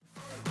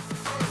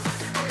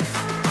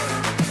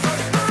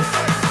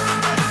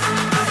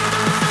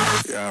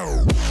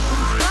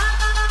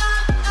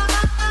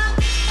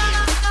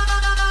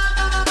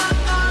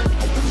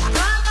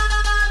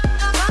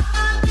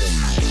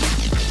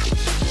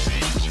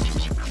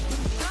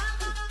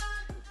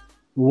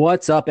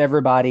What's up,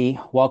 everybody?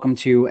 Welcome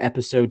to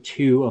episode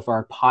 2 of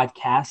our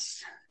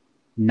podcast,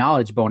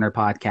 Knowledge Boner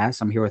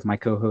Podcast. I'm here with my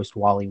co host,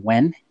 Wally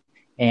Wen.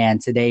 And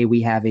today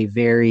we have a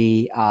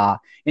very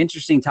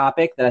interesting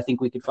topic that I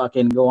think we could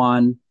fucking go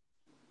on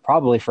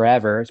probably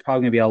forever. It's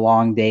probably going to be a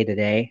long day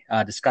today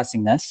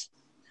discussing this.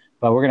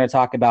 But we're going to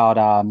talk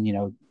about,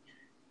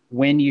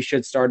 when you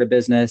should start a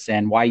business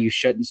and why you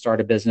shouldn't start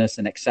a business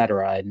and et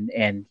cetera.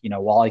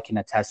 Wally can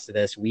attest to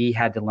this. We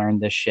had to learn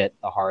this shit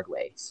the hard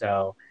way.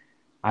 So,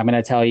 I'm going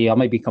to tell you, I'm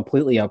going to be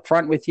completely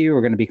upfront with you.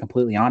 We're going to be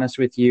completely honest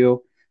with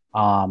you.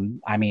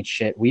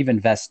 Shit, we've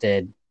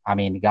invested,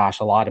 gosh,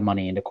 a lot of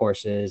money into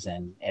courses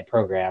and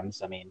programs.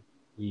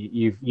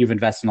 You've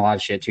invested in a lot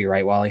of shit too,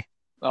 right, Wally?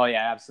 Oh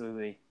yeah,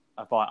 absolutely.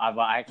 I bought.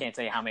 I can't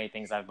tell you how many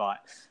things I've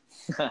bought.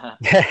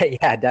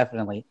 Yeah,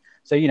 definitely.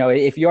 So,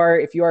 if you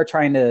are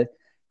trying to,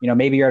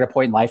 maybe you're at a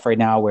point in life right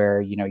now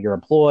where, you're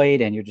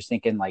employed and you're just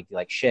thinking like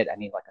shit, I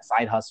need like a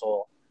side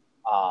hustle.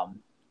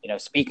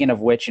 Speaking of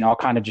which, I'll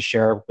kind of just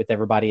share with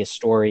everybody a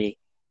story.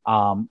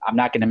 I'm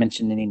not going to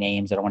mention any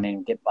names. I don't want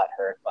anyone to get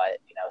butthurt, but,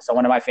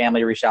 someone in my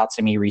family reached out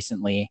to me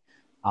recently,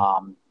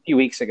 a few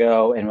weeks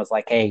ago and was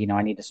like, hey,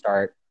 I need to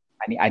start,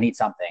 I need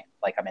something.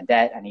 Like I'm in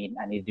debt. I need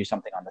to do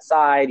something on the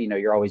side.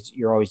 You're always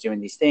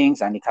doing these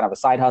things. I need kind of a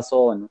side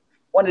hustle and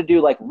wanted to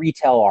do like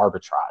retail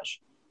arbitrage.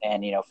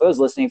 And, for those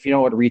listening, if you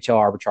know what retail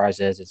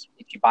arbitrage is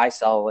if you buy,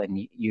 sell, and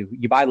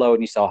you buy low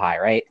and you sell high,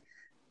 right?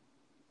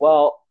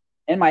 Well,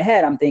 in my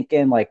head, I'm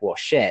thinking like, well,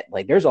 shit,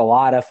 like there's a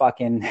lot of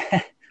fucking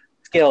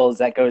skills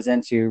that goes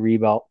into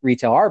retail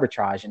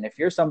arbitrage. And if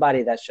you're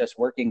somebody that's just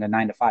working a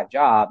 9 to 5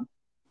 job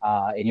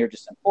and you're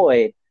just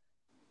employed,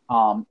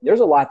 there's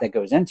a lot that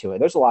goes into it.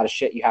 There's a lot of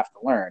shit you have to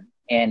learn.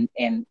 And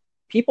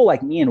people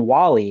like me and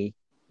Wally,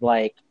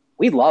 like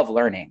we love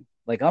learning.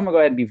 Like I'm gonna go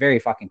ahead and be very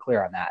fucking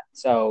clear on that.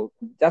 So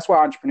that's why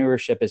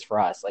entrepreneurship is for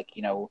us. Like,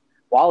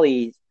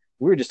 Wally,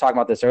 we were just talking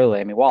about this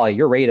earlier. I mean, Wally,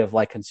 your rate of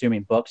like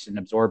consuming books and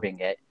absorbing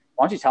it.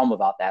 Why don't you tell them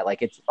about that?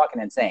 Like it's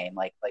fucking insane.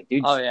 Oh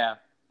Dude's yeah,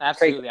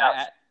 crazy absolutely.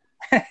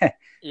 nuts.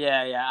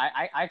 Yeah.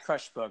 I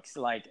crush books.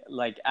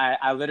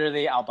 I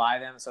literally I'll buy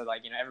them. So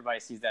everybody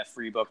sees that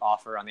free book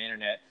offer on the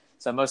internet.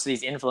 So most of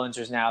these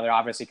influencers now they're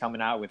obviously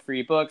coming out with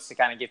free books to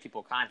kind of give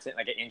people content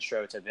like an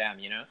intro to them.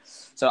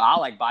 So I'll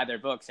like buy their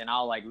books and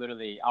I'll like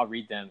literally I'll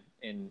read them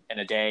in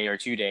a day or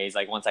 2 days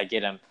like once I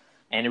get them.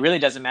 And it really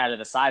doesn't matter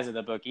the size of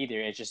the book either.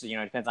 It's just it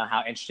depends on how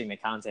interesting the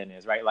content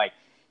is, right? Like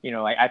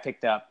I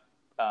picked up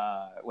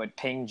what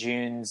Ping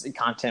Jun's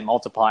content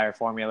multiplier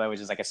formula, which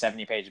is like a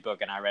 70-page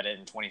book, and I read it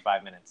in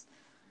 25 minutes.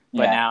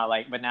 But Yeah.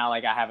 now I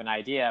have an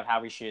idea of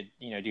how we should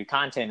do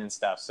content and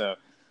stuff. So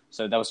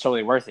that was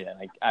totally worth it.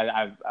 Like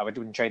I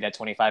wouldn't trade that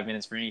 25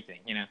 minutes for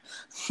anything.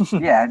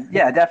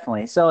 Yeah,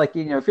 definitely. So if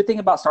you're thinking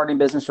about starting a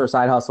business or a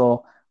side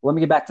hustle, let me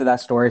get back to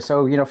that story.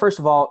 So, first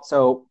of all,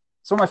 so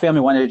some of my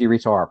family wanted to do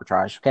retail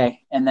arbitrage.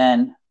 Okay. And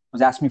then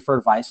was asking me for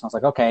advice. And I was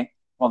like, okay,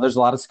 well, there's a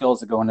lot of skills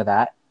that go into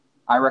that.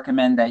 I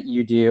recommend that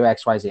you do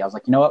XYZ. I was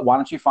like, you know what? Why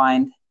don't you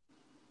find,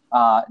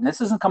 and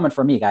this isn't coming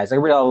from me, guys. I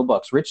read all the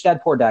books. Rich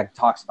Dad Poor Dad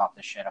talks about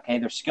this shit. Okay.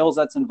 There's skills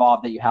that's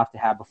involved that you have to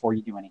have before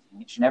you do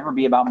anything. It should never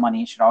be about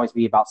money. It should always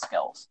be about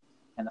skills.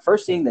 And the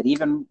first thing that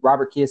even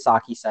Robert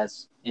Kiyosaki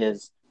says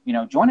is,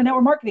 join a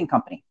network marketing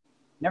company.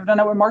 Never done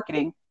network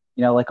marketing,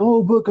 like,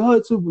 oh, but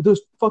God, so those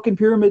fucking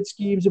pyramid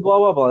schemes and blah,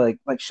 blah, blah.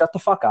 Like, shut the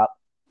fuck up.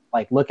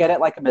 Like, look at it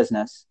like a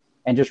business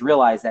and just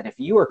realize that if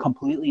you are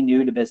completely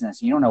new to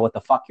business, you don't know what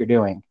the fuck you're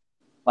doing.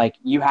 Like,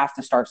 you have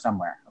to start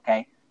somewhere.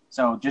 Okay.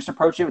 So just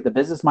approach it with the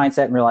business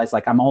mindset and realize,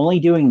 like, I'm only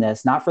doing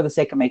this not for the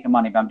sake of making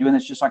money, but I'm doing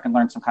this just so I can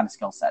learn some kind of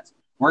skill sets.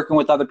 Working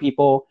with other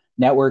people,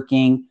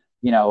 networking,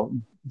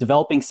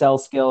 developing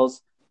sales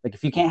skills. Like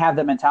if you can't have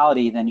that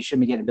mentality, then you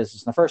shouldn't be getting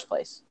business in the first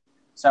place.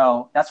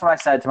 So that's what I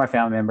said to my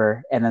family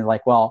member. And then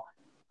like, well,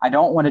 I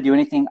don't want to do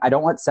anything. I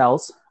don't want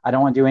sales. I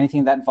don't want to do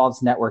anything that involves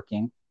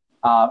networking.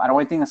 I don't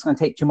want anything that's going to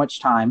take too much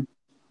time.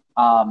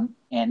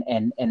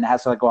 And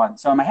has to go on.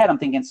 So in my head, I'm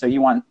thinking, so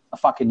you want a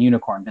fucking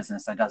unicorn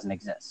business that doesn't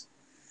exist.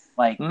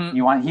 Like Mm-hmm.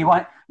 you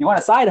want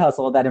a side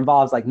hustle that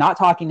involves like not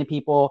talking to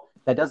people,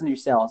 that doesn't do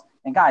sales.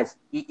 And guys,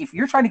 if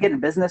you're trying to get in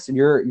business and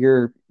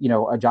you're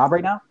a job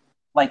right now,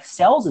 like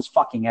sales is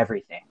fucking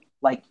everything.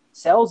 Like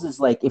sales is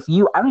like I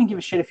don't even give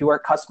a shit if you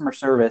work customer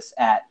service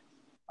at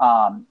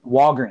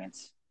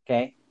Walgreens.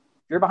 Okay.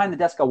 If you're behind the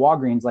desk at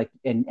Walgreens, like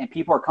and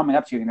people are coming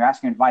up to you and they're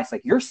asking advice,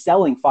 like you're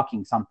selling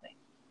fucking something.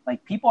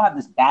 Like people have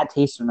this bad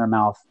taste in their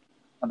mouth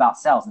about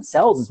sales. And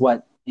sales is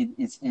what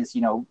is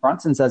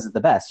Brunson says is the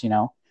best,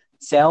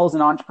 sales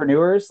and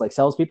entrepreneurs, like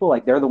salespeople,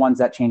 like they're the ones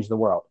that change the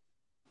world.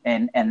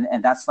 And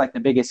that's like the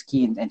biggest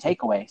key and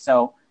takeaway.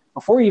 So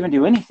before you even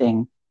do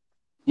anything,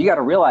 you got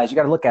to realize, you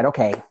got to look at,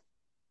 okay,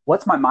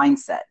 what's my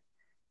mindset?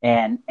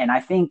 And I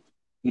think,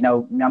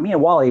 now me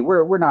and Wally,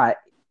 we're not,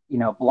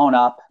 blown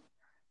up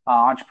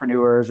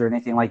entrepreneurs or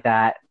anything like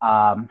that.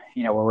 Where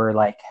we're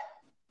like,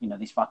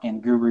 these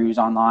fucking gurus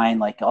online,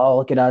 like, oh,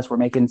 look at us, we're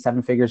making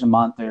 7 figures a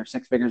month or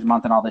 6 figures a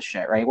month and all this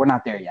shit, right? We're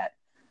not there yet.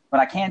 But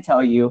I can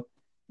tell you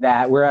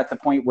that we're at the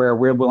point where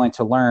we're willing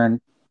to learn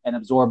and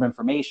absorb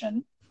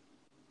information,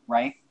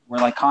 right? We're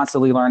like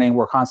constantly learning.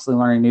 We're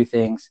constantly learning new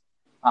things,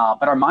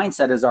 but our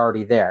mindset is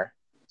already there.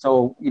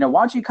 So, why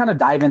don't you kind of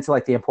dive into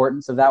like the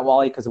importance of that,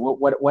 Wally? Because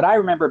what I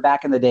remember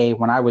back in the day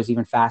when I was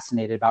even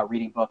fascinated about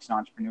reading books and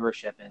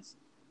entrepreneurship is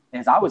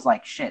I was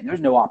like, shit, there's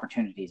no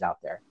opportunities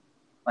out there.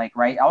 Like,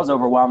 right. I was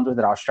overwhelmed with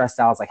it. I was stressed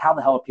out. I was like, how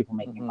the hell are people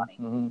making money?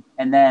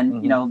 And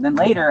then, then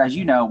later, as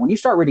you know, when you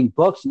start reading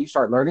books and you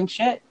start learning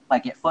shit,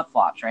 like it flip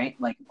flops, right?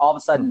 Like all of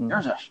a sudden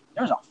there's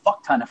a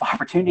fuck ton of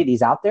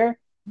opportunities out there,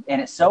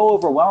 and it's so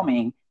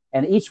overwhelming,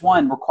 and each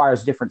one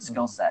requires different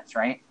skill sets,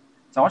 right?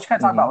 So I want you to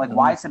kind of talk about like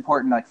why it's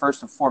important, like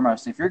first and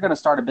foremost, if you're going to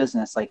start a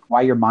business, like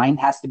why your mind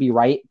has to be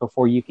right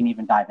before you can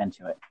even dive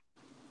into it.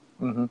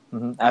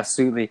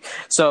 Absolutely.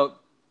 So,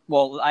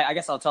 well, I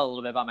guess I'll tell a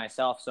little bit about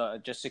myself. So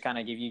just to kind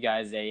of give you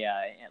guys a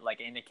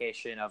like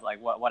indication of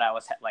like what I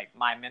was like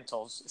my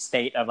mental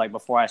state of like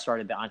before I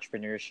started the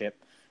entrepreneurship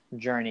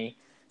journey.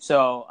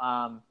 So,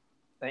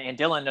 and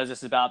Dylan knows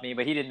this about me,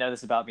 but he didn't know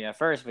this about me at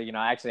first. But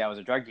actually, I was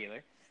a drug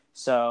dealer.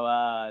 So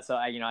I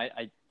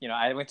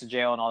went to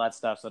jail and all that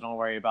stuff. So don't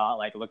worry about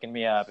like looking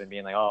me up and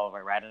being like, oh,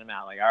 we're ratting them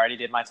out. Like I already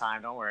did my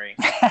time. Don't worry.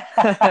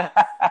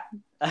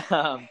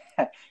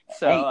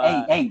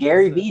 Hey,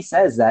 Gary Vee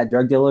says that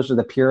drug dealers are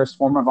the purest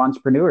form of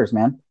entrepreneurs,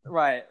 man.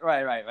 Right.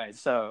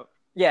 So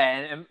yeah,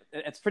 and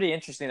it's pretty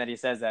interesting that he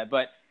says that,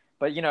 but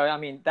I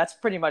mean, that's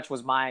pretty much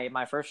was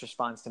my first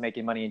response to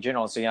making money in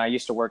general. So I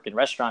used to work in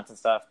restaurants and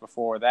stuff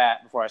before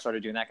I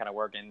started doing that kind of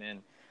work, and then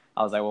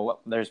I was like, well,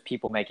 there's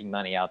people making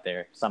money out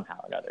there somehow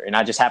or another, and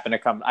I just happened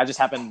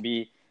to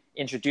be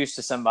introduced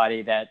to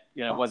somebody that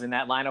was in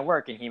that line of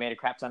work, and he made a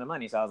crap ton of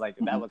money. So I was like,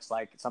 that looks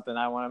like something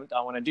I want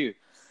to do.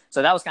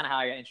 So that was kind of how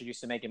I got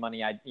introduced to making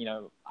money,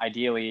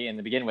 ideally in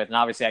the begin with. And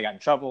obviously I got in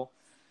trouble.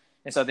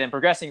 And so then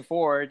progressing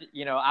forward,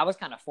 I was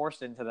kind of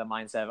forced into the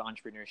mindset of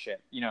entrepreneurship.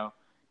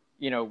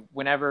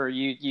 Whenever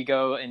you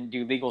go and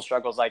do legal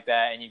struggles like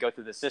that and you go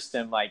through the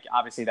system, like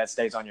obviously that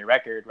stays on your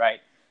record, right?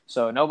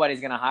 So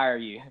nobody's going to hire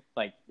you.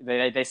 Like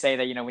they say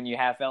that, when you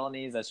have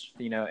felonies, that's,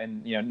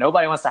 and,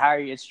 nobody wants to hire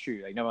you. It's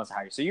true. Like no one wants to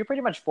hire you. So you're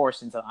pretty much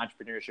forced into the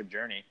entrepreneurship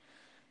journey.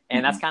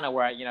 And that's kind of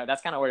where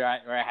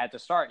I had to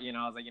start. I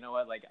was like,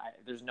 what, like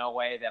there's no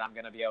way that I'm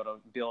going to be able to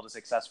build a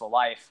successful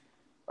life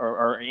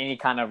or any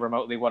kind of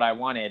remotely what I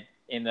wanted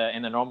in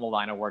the normal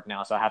line of work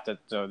now. So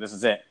so this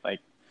is it. Like,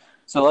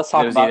 so let's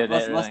talk about,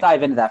 let's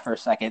dive into that for a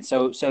second.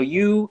 So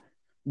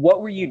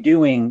what were you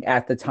doing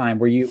at the time?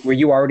 Were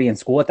you already in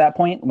school at that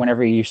point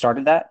whenever you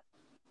started that?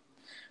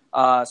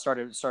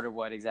 Started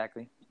what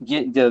exactly?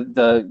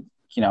 I'm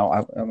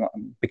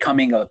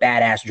becoming a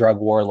badass drug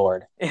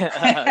warlord.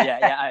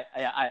 I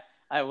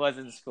was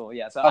in school.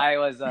 Yeah. So I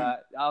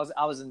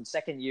was in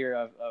second year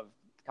of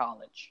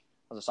college.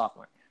 I was a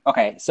sophomore.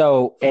 Okay.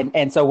 So,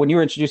 and so when you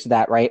were introduced to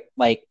that, right?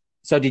 Like,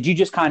 so did you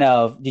just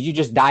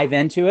dive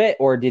into it,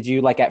 or did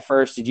you like at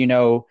first, did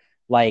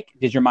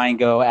your mind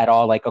go at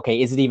all like,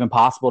 okay, is it even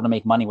possible to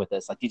make money with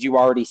this? Like, did you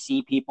already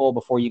see people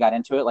before you got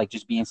into it, like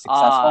just being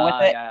successful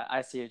with it? Yeah,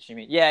 I see what you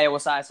mean. Yeah, it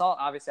was. I saw.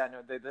 Obviously, I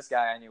know this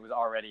guy I knew was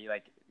already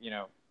like,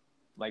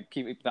 like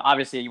people.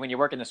 Obviously, when you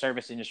work in the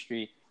service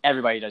industry,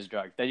 everybody does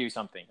drugs. They do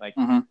something. Like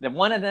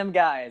one of them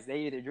guys,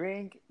 they either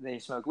drink, they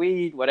smoke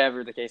weed,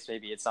 whatever the case may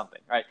be. It's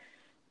something, right?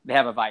 They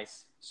have a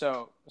vice.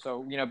 So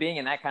being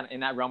in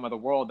that realm of the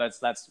world,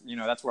 that's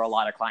where a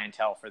lot of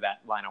clientele for that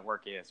line of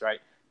work is, right?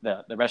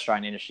 The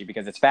restaurant industry,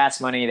 because it's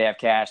fast money, they have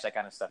cash, that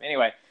kind of stuff.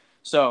 Anyway,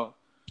 so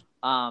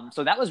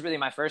that was really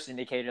my first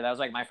indicator. That was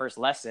like my first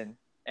lesson,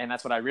 and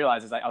that's what I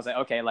realized is like I was like,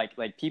 okay,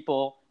 like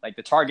people, like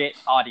the target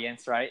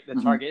audience, right? The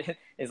target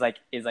is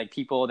like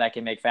people that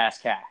can make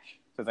fast cash.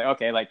 So it's like,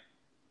 okay, like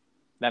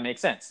that makes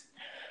sense.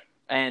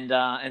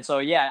 And so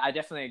yeah, I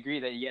definitely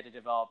agree that you had to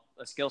develop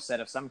a skill set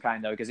of some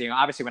kind though, because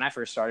obviously when I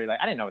first started, like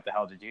I didn't know what the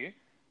hell to do,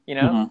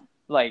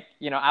 like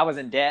I was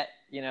in debt.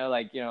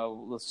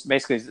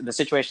 Basically the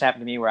situation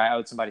happened to me where I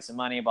owed somebody some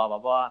money, blah, blah,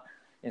 blah.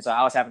 And so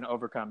I was having to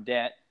overcome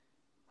debt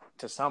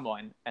to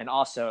someone and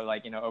also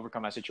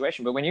overcome my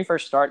situation. But when you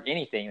first start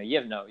anything, like, you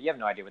have no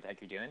idea what the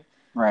heck you're doing.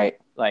 Right.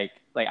 Like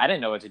I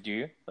didn't know what to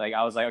do. Like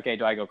I was like, okay,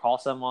 do I go call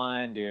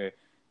someone? Do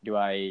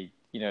I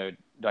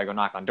go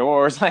knock on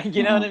doors? Like,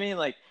 you know what I mean?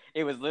 Like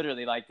it was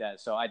literally like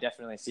that. So I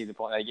definitely see the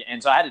point. Like,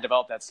 and so I had to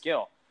develop that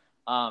skill.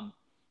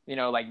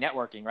 Like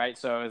networking, right?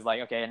 So it was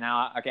like, okay,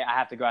 I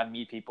have to go out and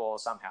meet people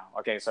somehow.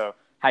 Okay, so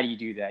how do you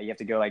do that? You have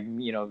to go like,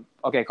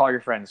 okay, call your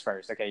friends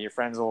first. Okay, your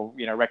friends will,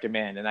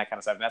 recommend and that kind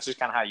of stuff. And that's just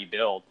kind of how you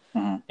build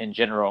in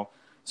general.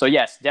 So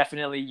yes,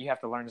 definitely you have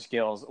to learn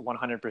skills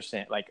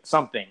 100%, like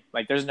something.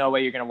 Like there's no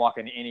way you're going to walk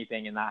into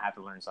anything and not have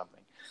to learn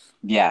something.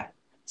 Yeah.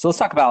 So let's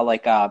talk about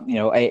like,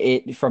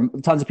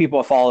 from tons of people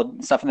have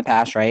followed stuff in the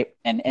past, right?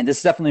 And this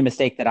is definitely a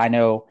mistake that I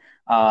know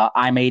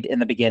I made in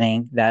the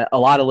beginning that a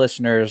lot of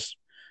listeners,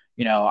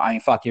 I mean,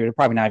 fuck, you're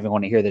probably not even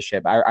going to hear this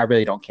shit, but I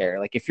really don't care.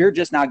 Like if you're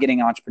just now getting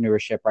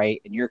entrepreneurship, right,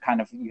 and you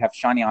have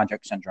shiny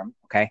object syndrome,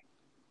 okay?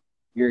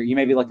 You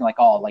may be looking like,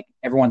 oh, like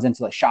everyone's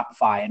into like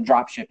Shopify and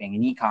drop shipping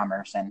and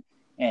e-commerce and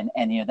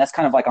that's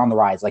kind of like on the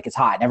rise. Like it's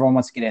hot and everyone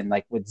wants to get in.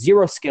 Like with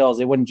zero skills,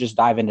 they wouldn't just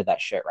dive into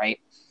that shit, right?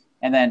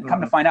 And then come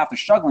to Mm-hmm. find out they're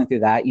struggling through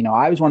that.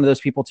 I was one of those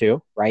people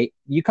too, right?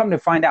 You come to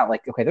find out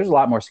like, okay, there's a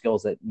lot more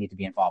skills that need to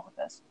be involved with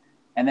this.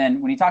 And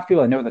then when you talk to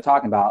people that know what they're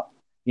talking about,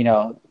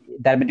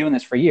 that have been doing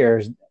this for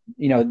years,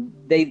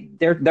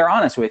 they're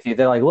honest with you.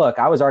 They're like, look,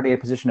 I was already in a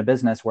position of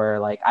business where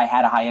like I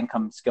had a high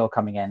income skill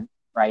coming in,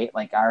 right?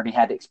 Like I already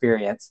had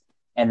experience.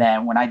 And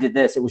then when I did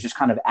this, it was just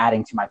kind of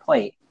adding to my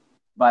plate.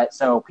 But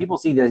so people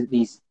see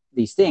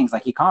these things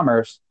like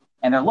e-commerce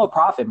and they're low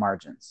profit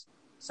margins.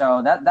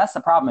 So that's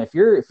the problem. If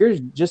you're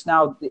just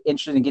now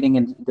interested in getting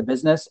into the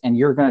business and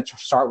you're going to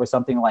start with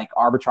something like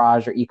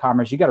arbitrage or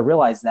e-commerce, you got to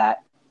realize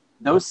that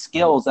those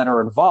skills that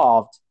are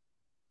involved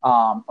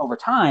over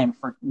time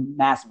for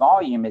mass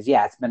volume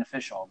it's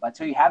beneficial. But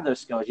until you have those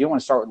skills, you don't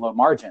want to start with low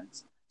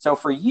margins. So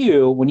for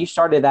you, when you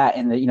started that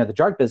in the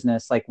drug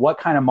business, like what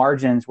kind of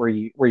margins were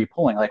you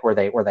pulling? Like were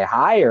they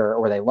high or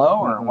were they low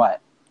or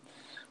what?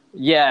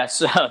 Yeah,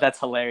 so that's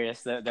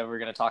hilarious that we're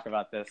going to talk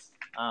about this.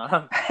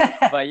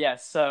 But yeah,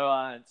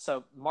 so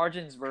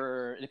margins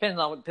were depends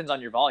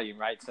on your volume,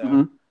 right? So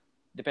Mm-hmm.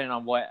 depending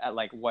on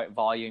what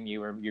volume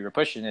you were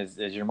pushing is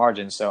your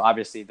margin. So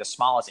obviously the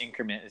smallest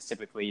increment is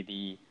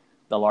typically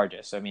the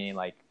largest. So meaning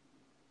like,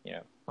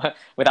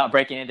 without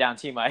breaking it down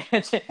too much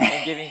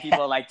and giving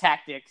people like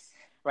tactics,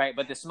 right?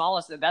 But the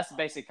smallest, that's the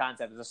basic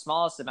concept. The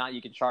smallest amount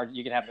you can charge,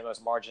 you can have the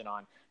most margin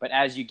on. But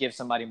as you give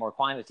somebody more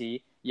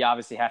quantity, you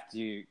obviously have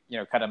to,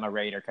 cut them a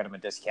rate or cut them a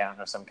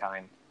discount of some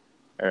kind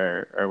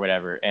or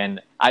whatever.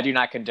 And I do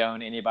not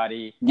condone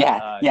anybody.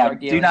 Yeah.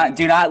 Do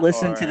not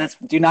listen to this.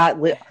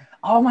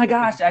 Oh my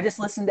gosh! I just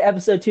listened to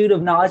episode 2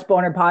 of Knowledge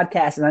Boner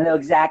podcast, and I know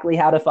exactly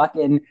how to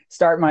fucking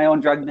start my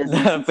own drug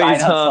business and side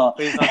hustle.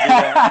 Please don't do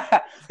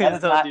that. Please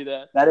don't do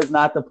that. That is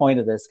not the point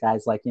of this,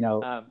 guys. Like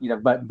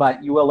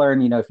but you will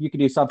learn. If you could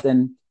do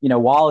something.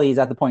 Wally's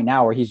at the point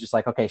now where he's just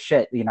like, okay,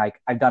 shit.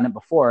 I've done it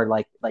before.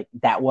 Like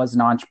that was an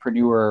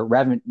entrepreneur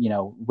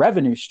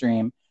revenue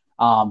stream.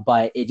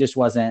 But it just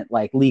wasn't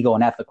like legal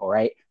and ethical,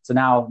 right? So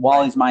now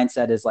Wally's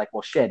mindset is like,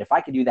 well, shit, if I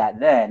could do that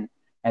then,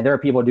 and there are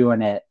people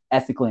doing it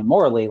ethically and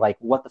morally, like,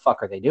 what the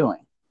fuck are they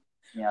doing?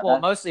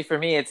 Mostly for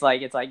me, it's like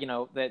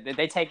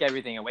they take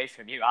everything away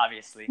from you,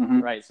 obviously,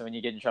 right? So when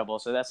you get in trouble,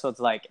 so that's what's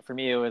like for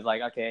me. It was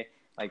like, okay,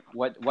 like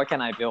what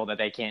can I build that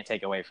they can't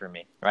take away from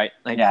me, right?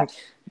 Like,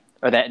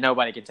 or that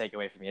nobody can take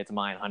away from me. It's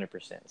mine,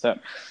 100%. So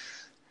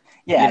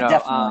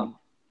definitely.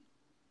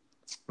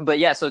 But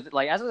yeah, so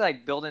like as we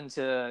like build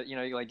into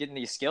like getting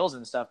these skills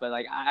and stuff, but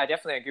like I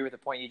definitely agree with the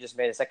point you just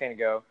made a second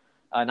ago.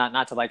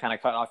 Not to like kind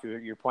of cut off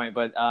your point,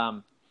 but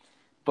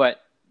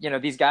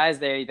these guys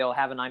they'll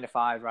have a 9 to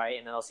 5, right,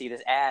 and they'll see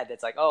this ad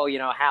that's like, oh,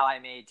 how I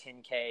made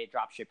 10K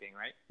drop shipping,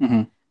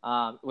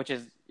 right? Which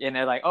is, and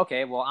they're like,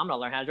 okay, well, I'm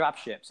gonna learn how to drop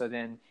ship. So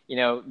then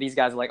these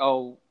guys are like,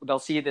 oh, they'll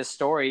see this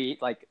story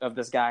like of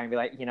this guy and be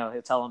like,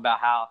 he'll tell them about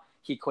how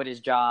he quit his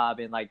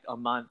job in like a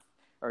month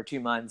or 2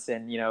 months,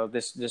 and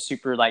this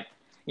super like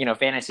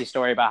fantasy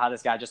story about how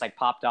this guy just like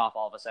popped off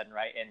all of a sudden,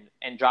 right?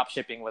 And drop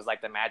shipping was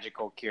like the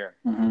magical cure,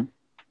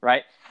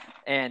 right?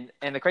 And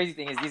the crazy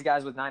thing is these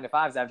guys with 9 to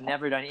 5s have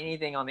never done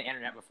anything on the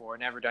internet before,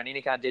 never done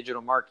any kind of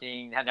digital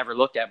marketing, had never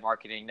looked at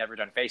marketing, never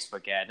done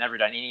Facebook ad, never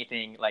done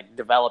anything like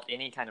developed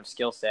any kind of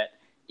skill set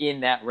in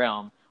that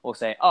realm. Will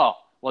say, oh,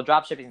 well,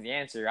 drop shipping is the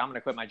answer. I'm going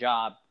to quit my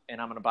job and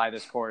I'm going to buy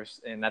this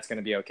course and that's going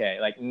to be okay.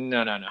 Like,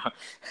 no.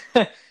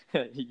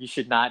 You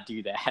should not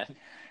do that.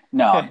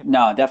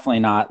 No, definitely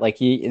not.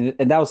 Like and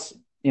that was,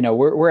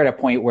 we're at a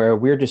point where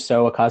we're just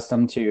so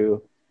accustomed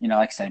to,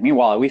 like I said,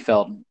 meanwhile, we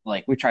felt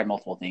like we tried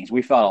multiple things.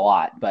 We felt a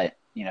lot, but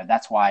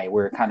that's why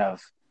we're kind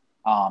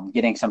of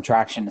getting some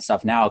traction and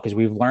stuff now because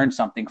we've learned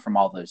something from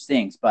all those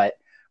things. But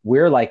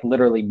we're like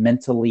literally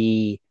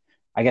mentally,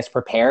 I guess,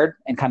 prepared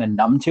and kind of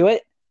numb to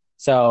it.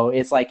 So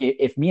it's like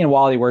if me and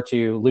Wally were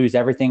to lose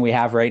everything we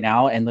have right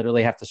now and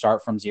literally have to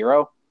start from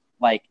zero,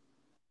 like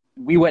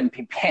we wouldn't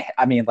be,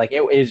 I mean, like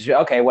it is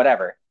okay,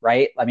 whatever.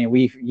 Right. I mean,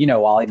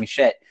 Wally, I mean,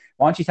 shit,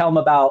 why don't you tell them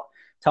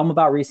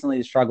about recently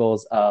the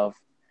struggles of,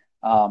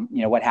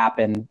 what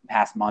happened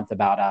past month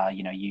about,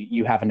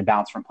 you having to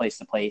bounce from place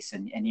to place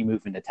and you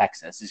move into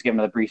Texas. Just give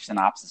them a brief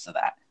synopsis of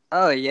that.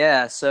 Oh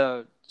yeah.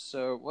 So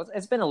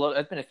it's been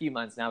a few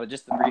months now, but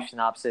just the brief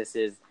synopsis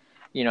is,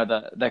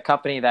 the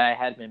company that I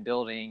had been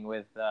building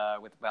with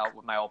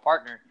my old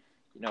partner,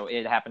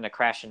 it happened to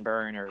crash and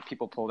burn or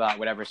people pulled out,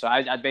 whatever. So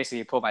I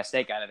basically pulled my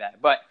stake out of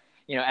that. But,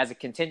 as a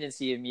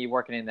contingency of me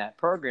working in that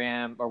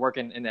program or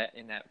working in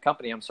that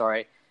company, I'm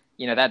sorry,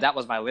 that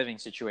was my living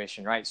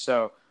situation. Right.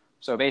 So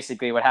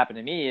basically what happened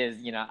to me is,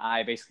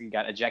 I basically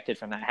got ejected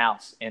from that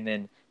house and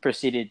then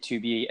proceeded to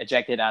be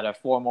ejected out of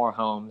 4 more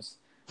homes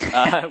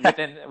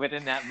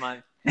within that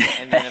month.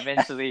 And then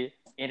eventually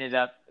ended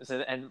up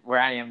and where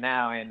I am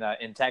now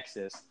in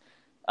Texas.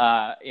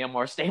 In a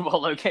more stable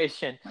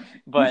location,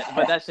 but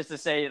that's just to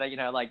say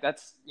that like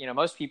that's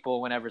most people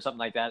whenever something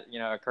like that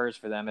occurs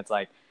for them, it's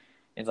like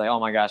oh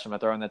my gosh, I'm gonna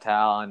throw in the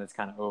towel and it's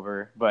kind of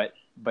over. But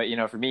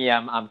for me,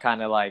 I'm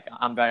kind of like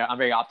I'm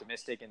very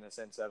optimistic in the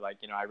sense of like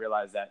I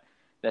realize that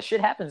that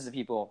shit happens to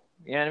people.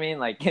 You know what I mean?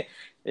 Like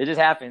it just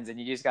happens, and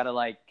you just got to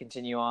like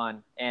continue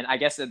on. And I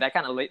guess that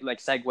kind of like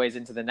segues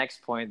into the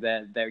next point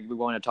that we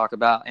want to talk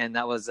about, and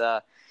that was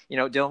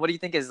Dylan, what do you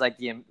think is like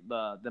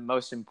the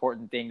most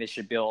important thing they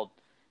should build,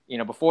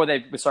 before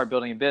they start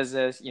building a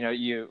business?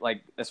 You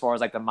like as far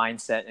as like the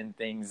mindset and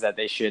things that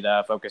they should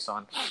focus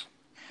on.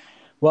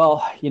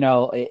 Well,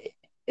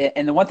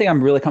 and the one thing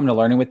I'm really coming to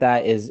learning with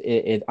that is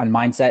on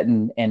mindset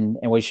and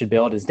what you should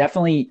build is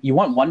definitely you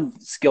want one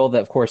skill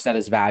that, of course, that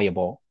is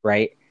valuable,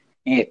 right?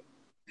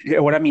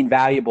 What I mean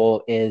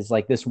valuable is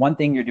like this one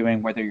thing you're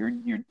doing, whether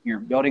you're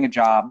building a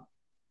job,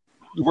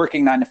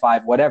 working 9 to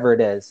 5, whatever it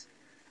is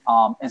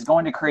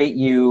going to create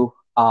you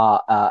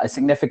a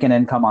significant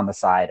income on the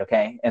side,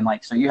 okay? And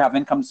like so you have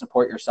income to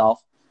support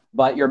yourself,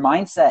 but your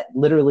mindset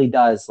literally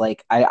does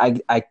like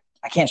I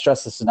can't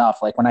stress this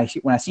enough. Like when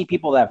I see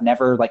people that have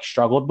never like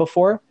struggled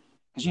before,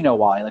 because you know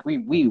why, like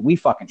we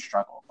fucking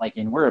struggle, like,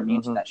 and we're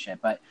immune to that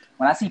shit. But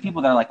when I see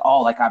people that are like,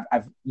 oh, like I've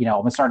I'm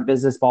gonna start a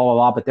business, blah blah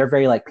blah, but they're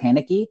very like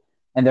panicky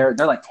and they're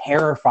like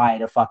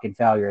terrified of fucking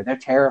failure. They're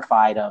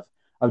terrified of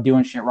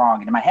doing shit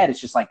wrong. And in my head,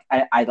 it's just like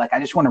I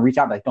just want to reach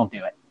out and like, don't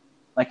do it.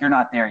 Like you're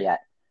not there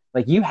yet.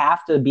 Like you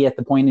have to be at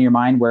the point in your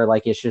mind where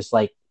like it's just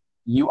like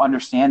you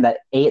understand that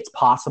it's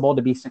possible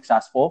to be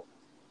successful.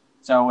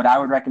 So what I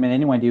would recommend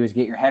anyone do is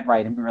get your head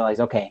right and realize,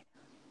 okay,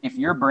 if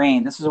your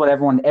brain, this is what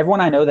everyone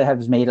I know that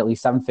has made at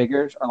least 7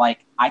 figures are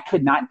like, I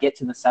could not get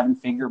to the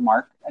 7-figure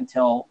mark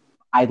until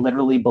I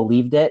literally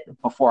believed it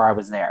before I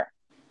was there.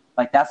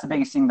 Like that's the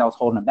biggest thing that was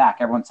holding them back.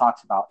 Everyone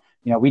talks about,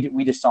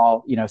 we just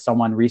saw,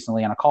 someone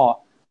recently on a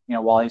call,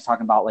 while he was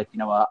talking about like,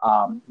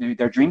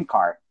 their dream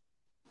car,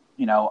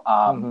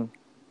 a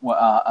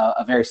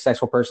very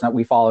successful person that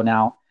we follow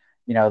now,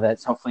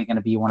 that's hopefully going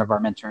to be one of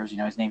our mentors.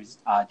 His name is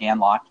Dan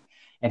Locke.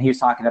 And he was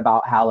talking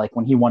about how, like,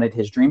 when he wanted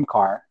his dream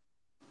car,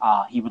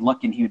 he would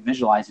look and he would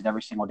visualize it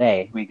every single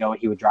day.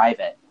 He would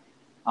drive it.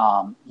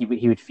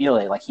 He would feel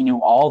it. Like, he knew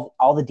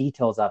all the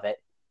details of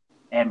it.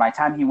 And by the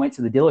time he went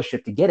to the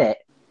dealership to get it,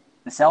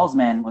 the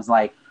salesman was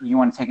like, you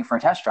want to take it for a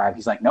test drive?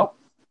 He's like, nope.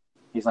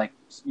 He's like,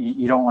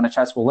 you don't want to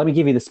test? Well, let me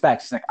give you the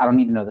specs. He's like, I don't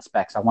need to know the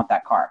specs. I want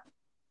that car.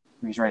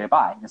 He's ready to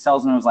buy. The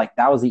salesman was like,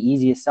 that was the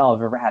easiest sell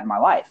I've ever had in my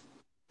life.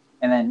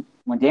 And then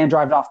when Dan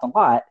drove off the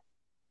lot,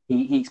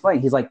 he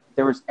explained, he's like,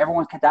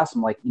 everyone kept asking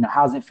him, like,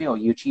 how does it feel?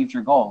 You achieved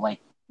your goal. Like,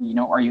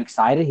 are you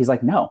excited? He's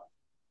like, no.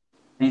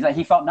 And he's like,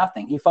 he felt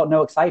nothing. He felt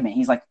no excitement.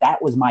 He's like,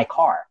 that was my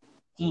car.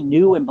 He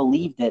knew and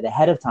believed it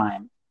ahead of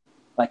time,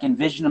 like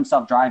envisioned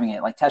himself driving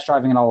it, like test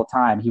driving it all the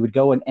time. He would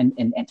go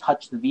and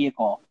touch the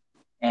vehicle.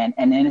 And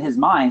in his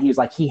mind, he was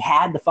like, he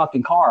had the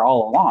fucking car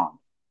all along.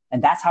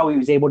 And that's how he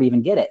was able to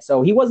even get it.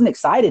 So he wasn't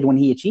excited when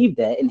he achieved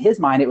it. In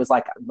his mind, it was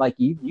like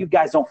you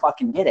guys don't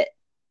fucking get it.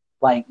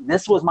 Like,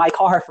 this was my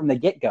car from the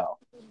get-go.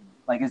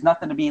 Like, it's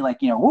nothing to be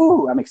like,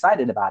 woo, I'm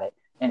excited about it.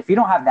 And if you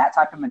don't have that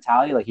type of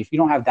mentality, like if you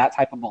don't have that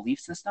type of belief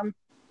system,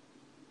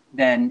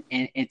 then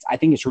I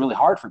think it's really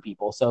hard for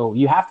people. So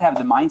you have to have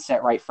the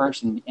mindset right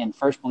first and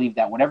first believe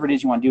that whatever it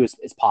is you want to do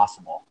is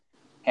possible.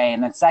 Okay.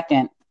 And then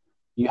second,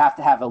 you have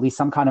to have at least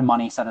some kind of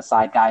money set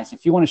aside, guys.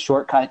 If you want to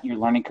shortcut your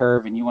learning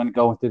curve and you want to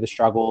go through the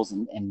struggles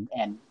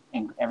and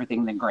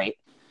everything, then great.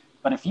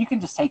 But if you can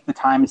just take the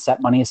time and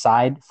set money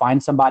aside,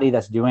 find somebody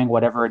that's doing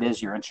whatever it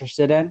is you're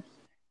interested in,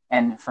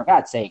 and for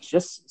God's sakes,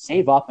 just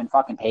save up and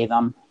fucking pay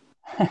them.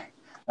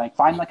 Like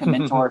find like a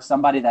mentor,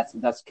 somebody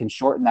that's can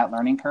shorten that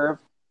learning curve.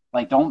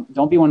 Like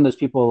don't be one of those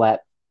people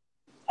that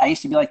I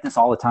used to be like this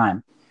all the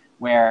time,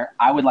 where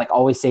I would like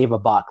always save a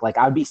buck. Like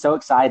I would be so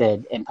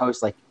excited and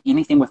post like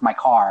anything with my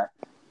car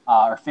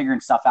or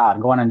figuring stuff out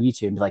and going on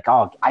YouTube and be like,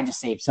 oh, I just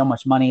saved so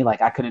much money.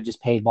 Like I could have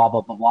just paid blah,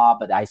 blah, blah, blah,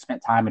 but I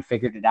spent time and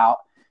figured it out.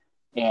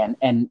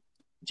 And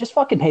just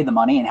fucking pay the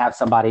money and have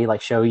somebody like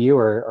show you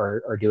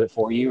or do it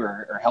for you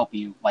or help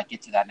you like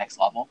get to that next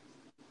level.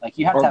 Like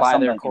you have to have buy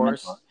somebody their like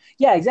course.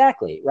 Yeah,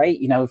 exactly. Right.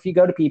 If you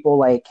go to people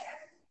like,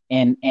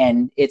 and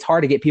it's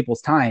hard to get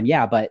people's time.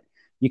 Yeah. But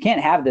you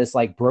can't have this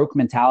like broke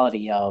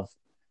mentality of,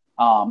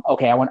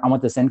 okay, I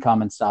want this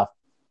income and stuff.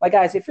 Like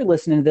guys, if you're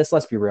listening to this,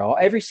 let's be real.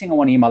 Every single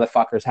one of you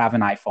motherfuckers have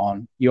an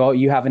iPhone.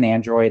 You have an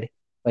Android.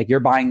 Like you're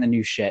buying the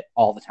new shit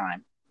all the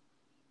time.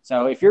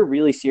 So if you're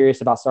really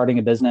serious about starting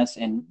a business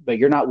but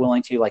you're not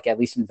willing to like at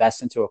least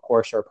invest into a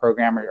course or a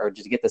program or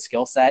just get the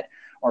skill set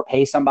or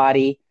pay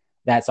somebody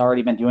that's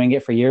already been doing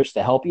it for years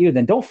to help you,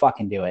 then don't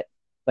fucking do it.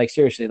 Like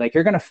seriously, like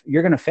you're going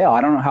to fail.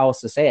 I don't know how else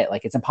to say it.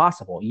 Like it's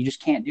impossible. You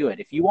just can't do it.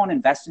 If you won't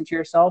invest into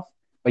yourself,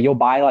 but you'll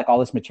buy like all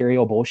this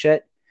material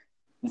bullshit,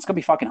 it's going to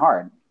be fucking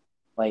hard.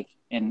 Like,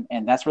 and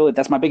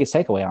that's my biggest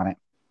takeaway on it.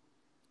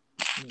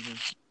 Mm-hmm.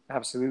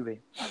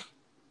 Absolutely.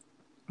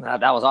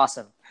 That was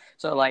awesome.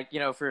 So like,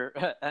 and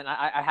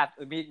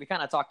we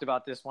kind of talked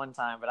about this one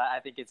time, but I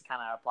think it's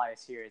kind of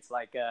applies here. It's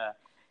like,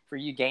 for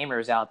you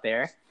gamers out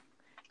there,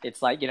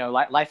 it's like,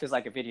 life is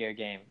like a video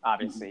game,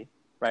 obviously.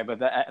 Mm-hmm.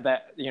 Right.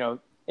 But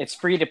it's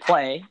free to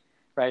play,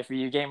 right? For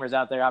you gamers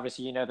out there,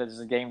 obviously, that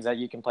there's games that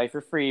you can play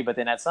for free, but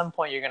then at some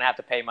point you're going to have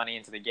to pay money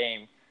into the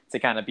game to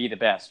kind of be the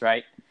best.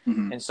 Right.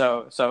 Mm-hmm. And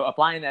so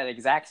applying that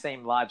exact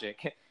same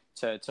logic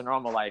to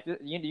normal life.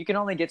 You can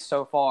only get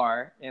so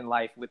far in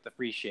life with the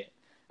free shit.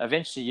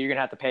 Eventually, you're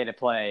gonna have to pay to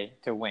play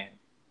to win.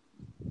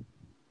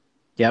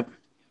 Yep.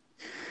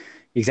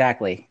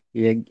 Exactly.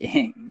 You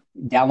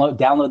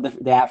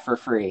download the app for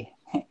free.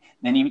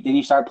 Then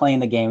you start playing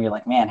the game. You're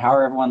like, man, how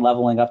are everyone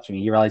leveling up to me?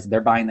 You realize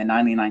they're buying the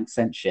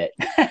 99-cent shit.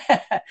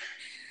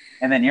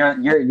 And then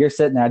you're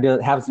sitting there.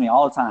 It happens to me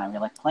all the time.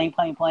 You're like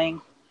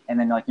playing, and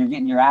then like you're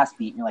getting your ass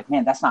beat. And you're like,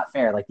 man, that's not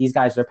fair. Like these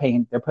guys they're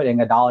putting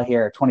 $1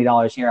 here,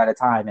 $20 here at a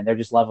time, and they're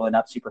just leveling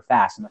up super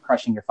fast and they're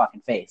crushing your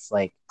fucking face.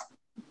 Like,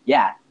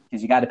 yeah,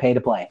 because you got to pay to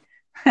play.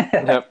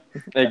 Yep,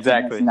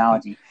 exactly. That's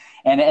analogy.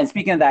 And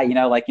speaking of that,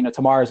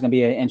 tomorrow is going to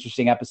be an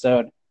interesting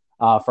episode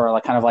for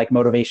like kind of like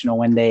motivational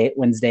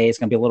Wednesday. It's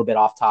going to be a little bit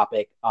off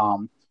topic.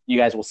 You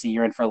guys will see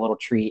you're in for a little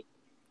treat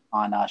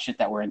on shit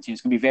that we're into.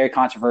 It's going to be very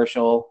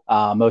controversial.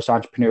 Most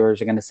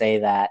entrepreneurs are going to say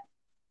that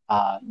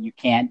you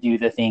can't do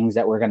the things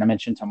that we're going to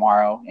mention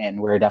tomorrow,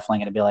 and we're definitely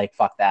going to be like,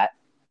 fuck that,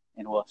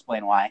 and we'll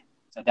explain why.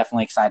 So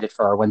definitely excited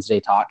for our Wednesday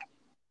talk.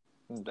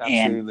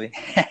 Absolutely.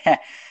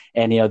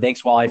 And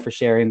thanks Wally for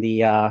sharing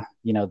the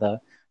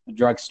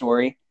drug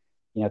story.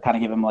 Kind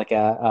of give them like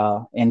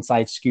a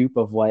inside scoop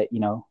of what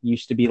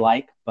used to be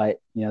like,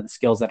 but the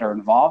skills that are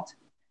involved.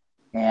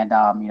 And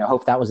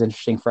hope that was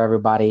interesting for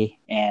everybody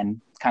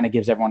and kind of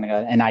gives everyone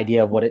an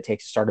idea of what it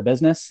takes to start a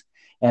business.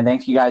 And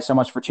thank you guys so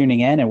much for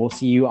tuning in, and we'll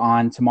see you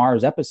on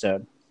tomorrow's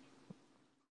episode.